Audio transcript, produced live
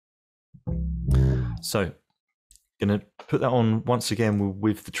So, gonna put that on once again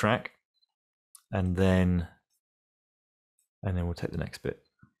with the track, and then we'll take the next bit.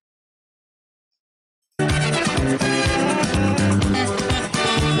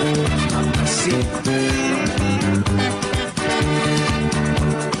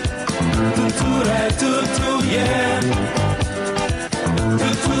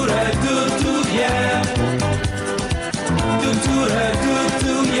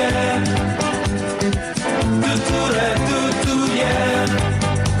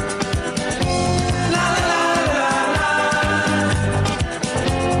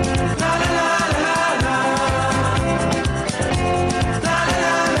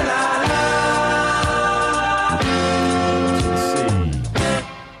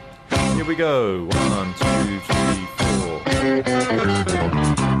 Here we go. 1, 2, 3, 4.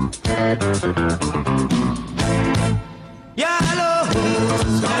 Yeah, hello.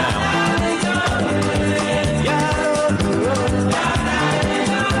 So now, A minor,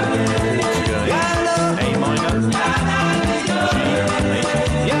 G, again G, A minor.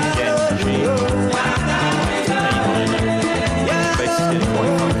 Basically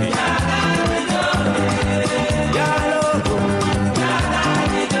quite funky.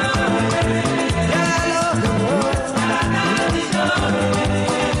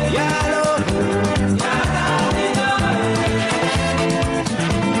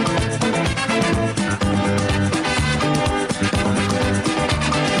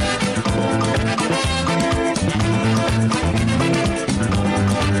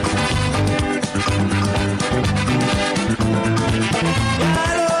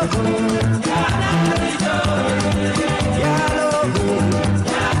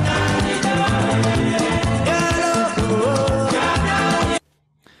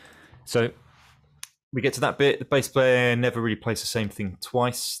 So we get to that bit. The bass player never really plays the same thing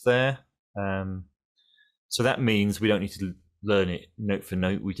twice there. So that means we don't need to learn it note for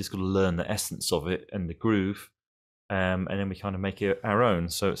note. We just got to learn the essence of it and the groove, and then we kind of make it our own.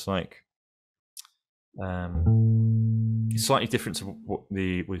 So it's like it's slightly different to what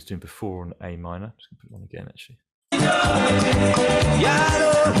we was doing before on A minor. I'm just going to put it on again, actually.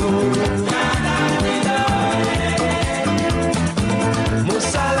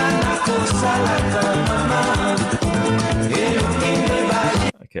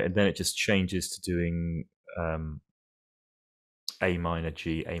 Okay, and then it just changes to doing A minor,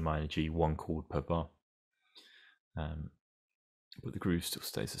 G, 1 chord per bar. But the groove still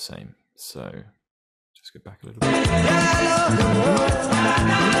stays the same. So just go back a little bit.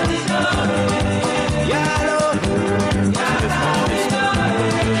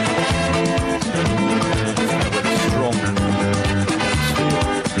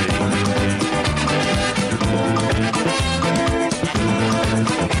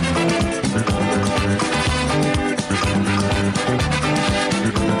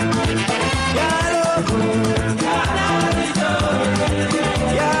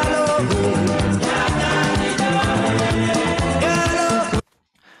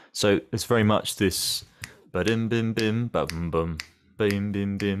 So it's very much this ba-dim bim bim bum bum bim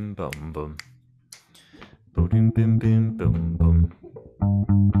bim bim bum bum ba-dim bim bim bum bum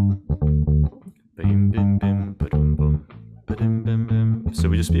bim bim bim ba-dum bum ba-dim bim bim.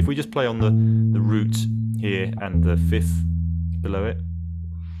 So if we just play on the root here and the fifth below it,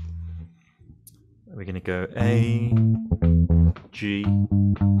 we're going to go A, G,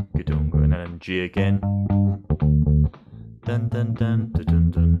 and then G again. Dun dun dun dun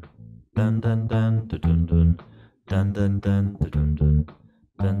dun dun dun dun dun dun dun dun dun dun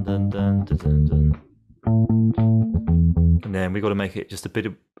dun dun dun dun dun dun. And then we got to make it just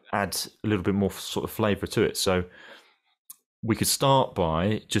add a little bit more sort of flavour to it. So we could start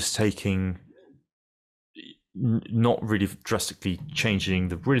by just taking, not really drastically changing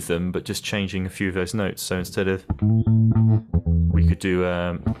the rhythm, but just changing a few of those notes. So instead of, we could do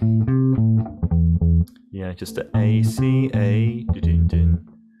just the A, C, A, dun, dun,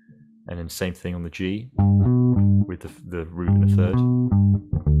 and then same thing on the G with the root and the third.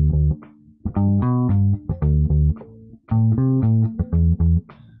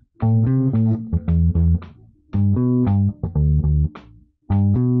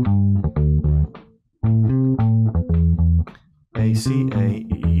 A, C, A,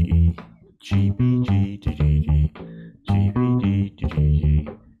 E, E, G, B, G, D, D, D, G, B, D, D, D, D,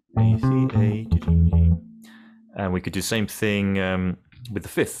 A, C, A, D, D, D. And we could do the same thing with the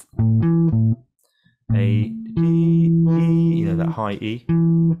fifth. A, D, E, that high E.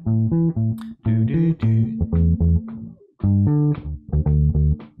 Do, do, do.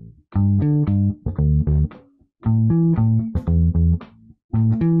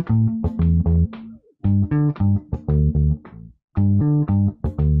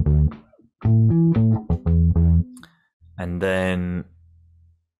 And then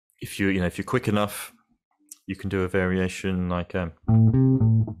if you're quick enough, you can do a variation like I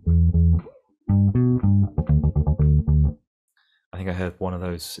think I heard one of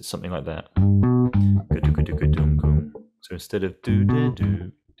those. It's something like that. So instead of do do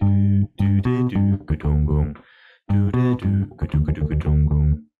do do do do do do do do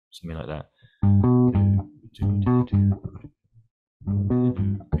do, something like that.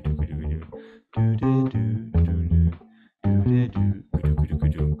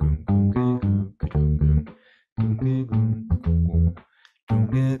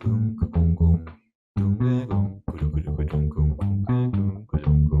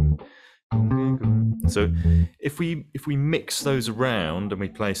 So if we mix those around and we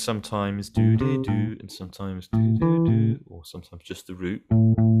play sometimes do do do and sometimes do do do, or sometimes just the root,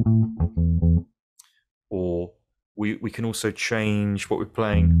 or we can also change what we're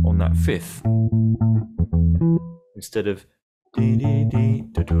playing on that fifth. Instead of dee dee dee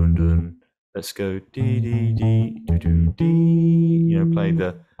da dun dun, let's go dee dee dee da dun dee. Play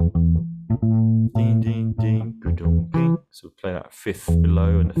the ding ding ding da dun ding. So we'll play that fifth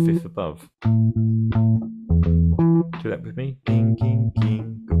below and the fifth above. Do that with me. Ding ding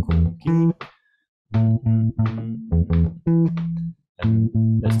ding da dun ding.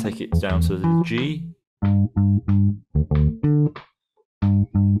 And let's take it down to the G.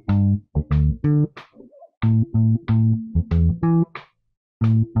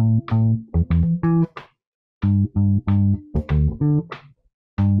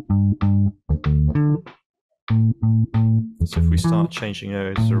 So if we start changing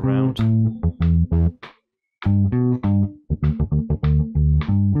those around,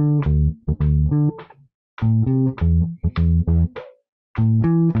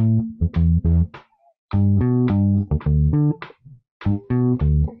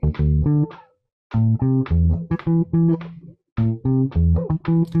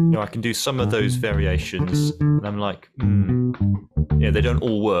 I can do some of those variations, and I'm like, they don't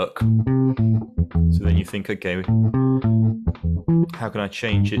all work. So then you think, okay, how can I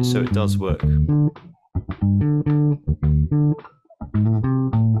change it so it does work?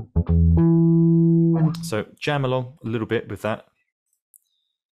 So jam along a little bit with that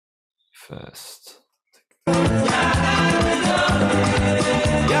first.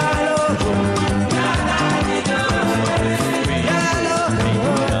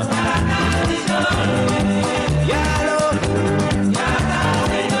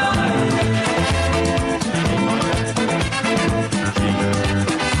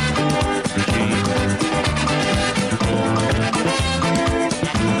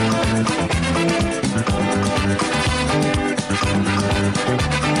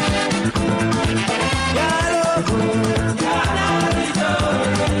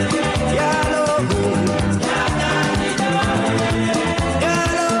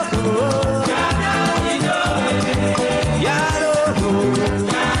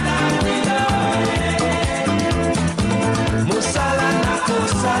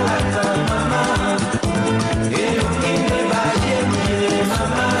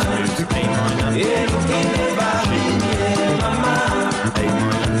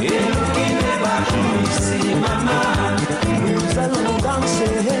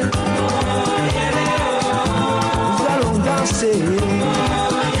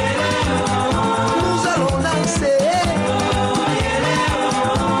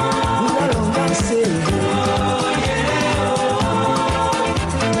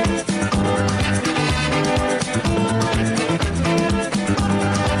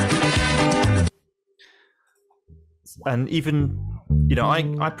 And even,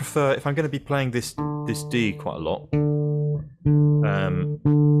 I prefer, if I'm going to be playing this D quite a lot,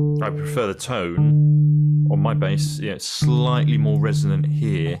 I prefer the tone on my bass, it's slightly more resonant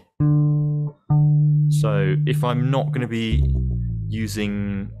here. So if I'm not going to be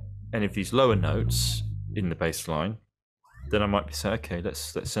using any of these lower notes in the bass line, then I might be saying, okay,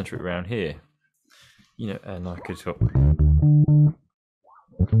 let's center it around here. And I could go.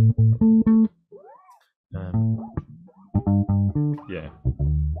 Yeah.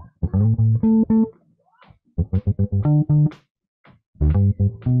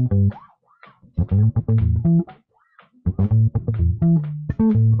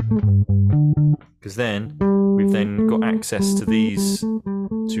 Because then we've then got access to these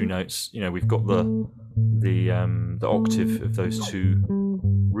two notes. We've got the octave of those two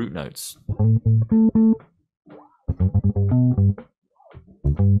root notes.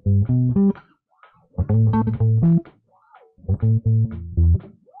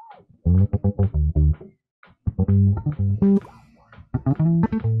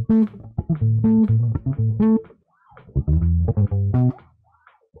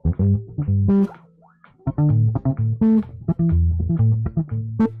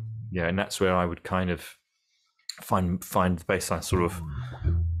 Yeah, and that's where I would kind of find the bass line sort of,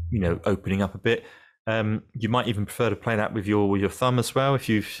 opening up a bit. You might even prefer to play that with your thumb as well if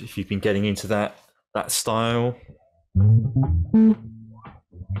you've been getting into that style.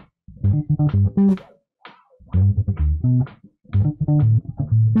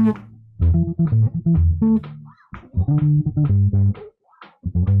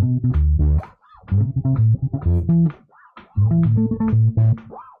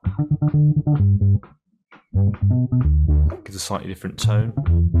 Gives a slightly different tone.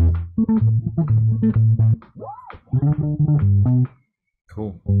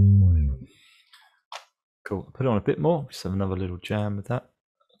 Cool. I'll put it on a bit more. Just have another little jam with that,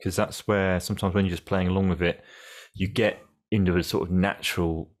 because that's where sometimes when you're just playing along with it, you get into a sort of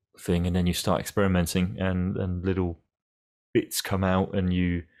natural thing, and then you start experimenting, and little bits come out, and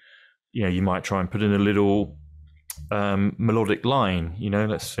you might try and put in a little melodic line.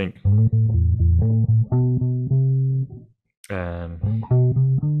 Let's think.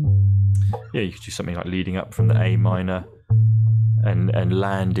 You could do something like leading up from the A minor and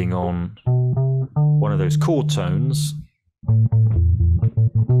landing on one of those chord tones.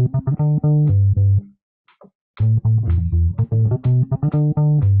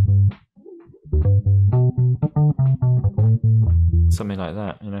 Something like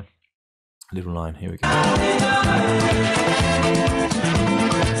that, Little line, here we go.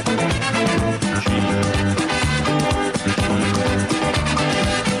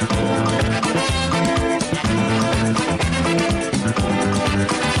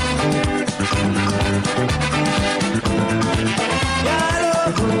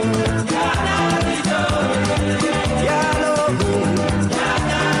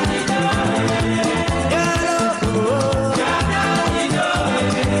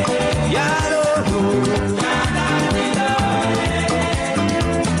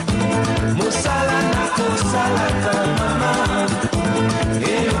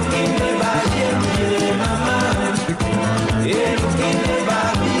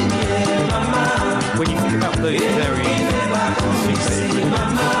 When you think about those very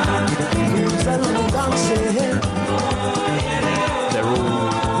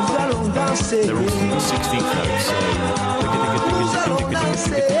they're all 16th notes, so they're all going to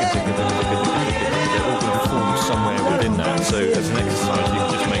fall somewhere within that. So as an exercise, you can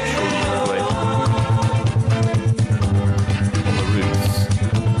just make sure you play on the roots.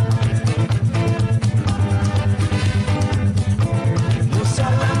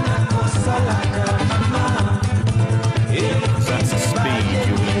 That's the speed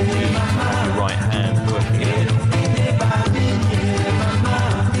you'll need to have your right hand working in.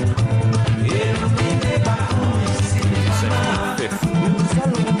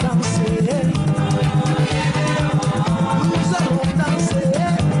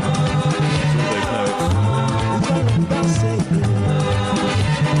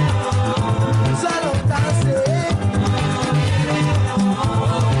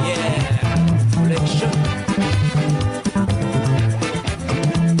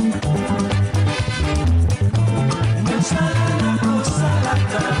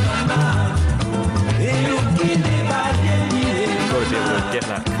 Get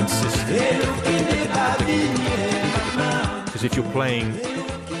that consistent, because if you're playing,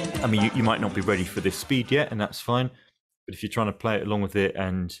 I mean, you might not be ready for this speed yet, and that's fine, but if you're trying to play it along with it,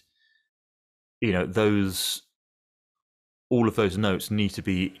 and all of those notes need to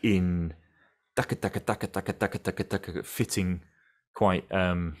be in fitting quite,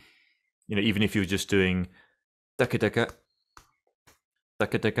 even if you're just doing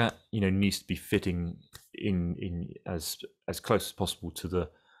needs to be fitting in as close as possible to the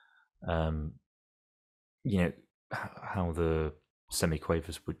how the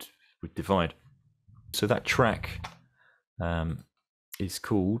semiquavers would divide. So that track is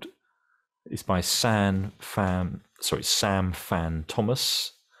by Sam Fan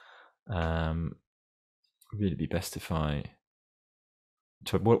Thomas. Really be best if I.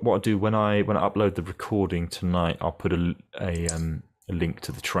 So what I'll do when I upload the recording tonight, I'll put a link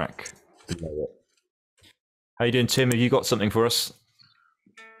to the track below it. How you doing, Tim? Have you got something for us?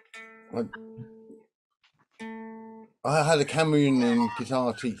 I had a Cameroonian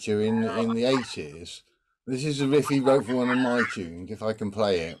guitar teacher in the 80s. This is a riff he wrote for one of my tunes, if I can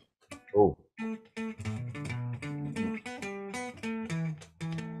play it. Oh.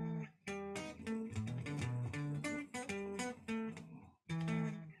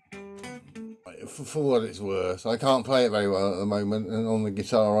 For what it's worth, I can't play it very well at the moment, and on the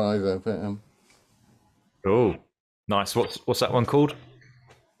guitar either. But oh, nice. What's that one called?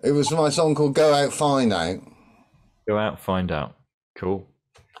 It was my song called "Go Out, Find Out." Go out, find out. Cool.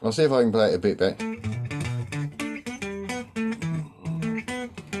 I'll see if I can play it a bit better.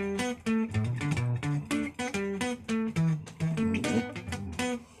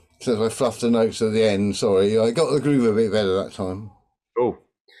 So if I fluffed the notes at the end, sorry, I got the groove a bit better that time. Oh,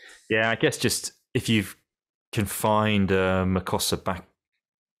 yeah. I guess just if you can find a Makossa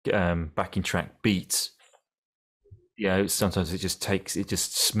backing track beat, sometimes it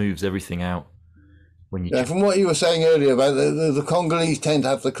just smooths everything out. When you from what you were saying earlier about the Congolese tend to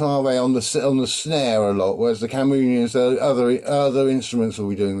have the clave on the snare a lot, whereas the Cameroonians, other instruments will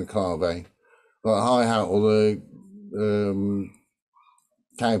be doing the clave, like hi-hat or the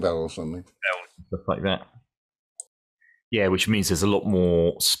cowbell or something. Stuff like that. Yeah, which means there's a lot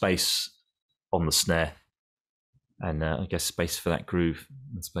more space on the snare, and I guess space for that groove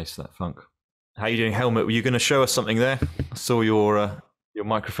and space for that funk. How are you doing, Helmut? Were you going to show us something there? I saw your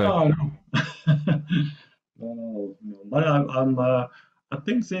microphone. No. But I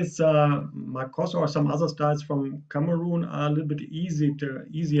think this Makossa or some other styles from Cameroon are a little bit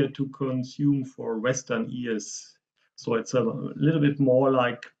easier to consume for Western ears. So it's a little bit more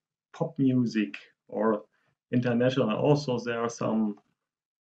like pop music or international. Also, there are some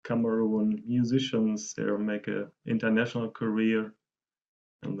Cameroon musicians that make an international career,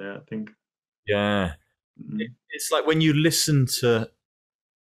 and I think. Yeah, it's like when you listen to,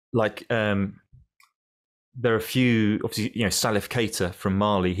 like, there are a few, obviously, Salif Keita from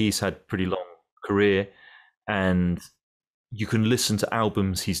Mali. He's had a pretty long career, and you can listen to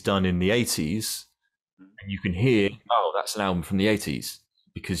albums he's done in the 80s, and you can hear, oh, that's an album from the 80s,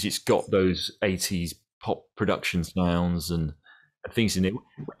 because it's got those 80s pop production sounds and things in it.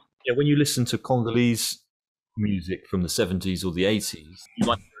 When you listen to Congolese music from the 70s or the 80s, you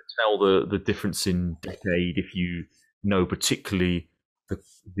might tell the difference in decade if you know particularly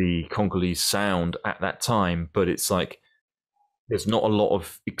the Congolese sound at that time, but it's like there's not a lot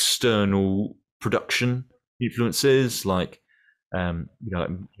of external production influences, like the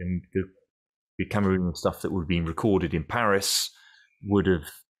Cameroonian stuff that would have been recorded in Paris would have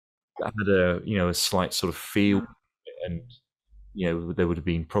had a slight sort of feel, and there would have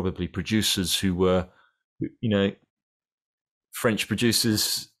been probably producers who were French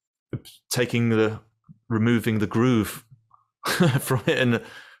producers removing the groove from it and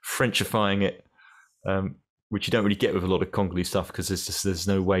Frenchifying it, which you don't really get with a lot of Congolese stuff, because there's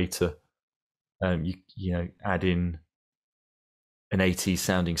no way to add in an 80s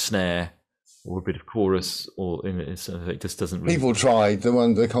sounding snare or a bit of chorus, or it just doesn't really. People tried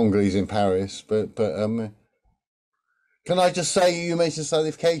the Congolese in Paris, but can I just say, you mentioned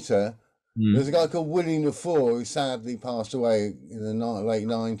Salif Keita. There's a guy called Willie Nafour who sadly passed away in the late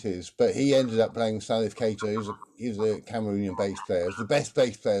 90s, but he ended up playing Salif Keita. He's a Cameroonian bass player. The best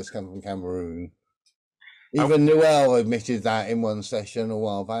bass players come from Cameroon. Even Noel admitted that in one session a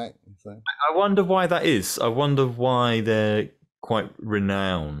while back. So. I wonder why that is. I wonder why they're quite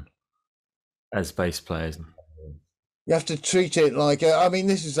renowned as bass players. You have to treat it like,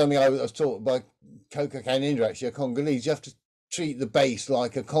 this is something I was taught by Coco Kaninda, actually, a Congolese. You have to treat the bass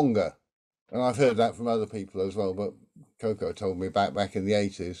like a conga. And I've heard that from other people as well, but Coco told me back in the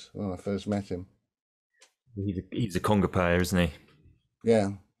 80s when I first met him. He's a conga player, isn't he? Yeah.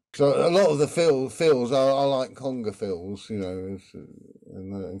 So a lot of the fills are like conga fills, and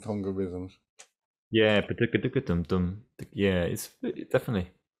conga rhythms. Yeah, yeah, it's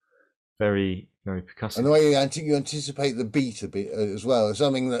definitely very, very percussive. And the way you anticipate the beat a bit as well is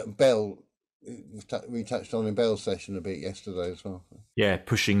something that we touched on in Bell's session a bit yesterday as well. Yeah,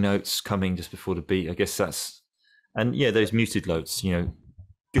 pushing notes coming just before the beat. I guess those muted notes,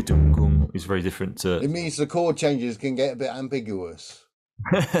 is very different to. It means the chord changes can get a bit ambiguous.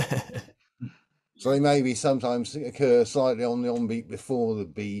 So they maybe sometimes occur slightly on the onbeat before the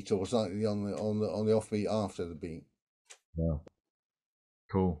beat, or slightly on the offbeat after the beat. Yeah.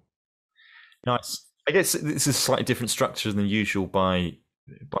 Cool. Nice. I guess this is a slightly different structure than usual by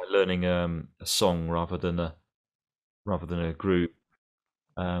learning a song rather than a group.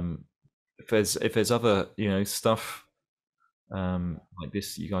 If there's other stuff like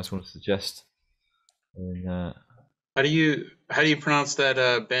this that you guys want to suggest, then, how do you pronounce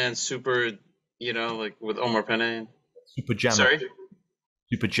that band? Super, like with Omar Penne? Super Jamino. Sorry,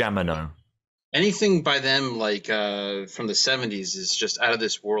 Super Jamino. Anything by them, like from the 70s, is just out of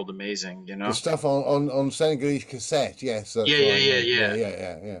this world amazing. The stuff on Senegalese cassette, yes.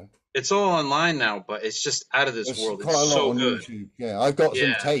 Yeah. It's all online now, but it's just out of this world. Quite it's a lot so on good. YouTube. Yeah, I've got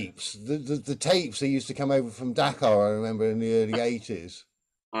some tapes. The tapes that used to come over from Dakar, I remember in the early 80s.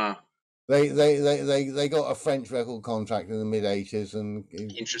 Wow. They got a French record contract in the mid 80s, and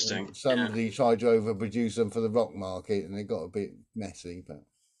interesting. Somebody tried to overproduce them for the rock market, and it got a bit messy. But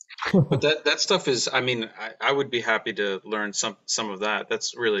But that stuff is, I mean, I would be happy to learn some of that.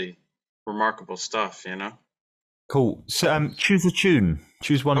 That's really remarkable stuff, you know. Cool. So choose a tune.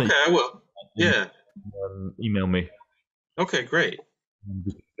 Choose one. Okay, I will. Yeah. Email me. Okay, great.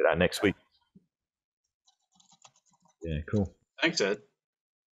 We can do that next week. Yeah, cool. Thanks, Ed.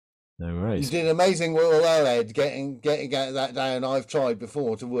 No worries. You did amazing work, well, Ed, getting that down. I've tried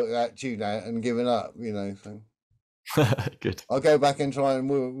before to work that tune out and given up, you know. So Good. I'll go back and try and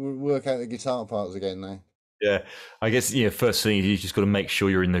work out the guitar parts again now. Yeah, I guess first thing you just got to make sure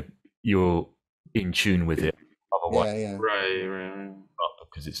you're in tune with it. Otherwise, Yeah. Right.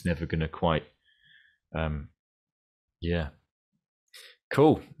 Because it's never going to quite. Yeah.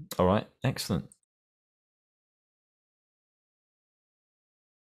 Cool. All right. Excellent.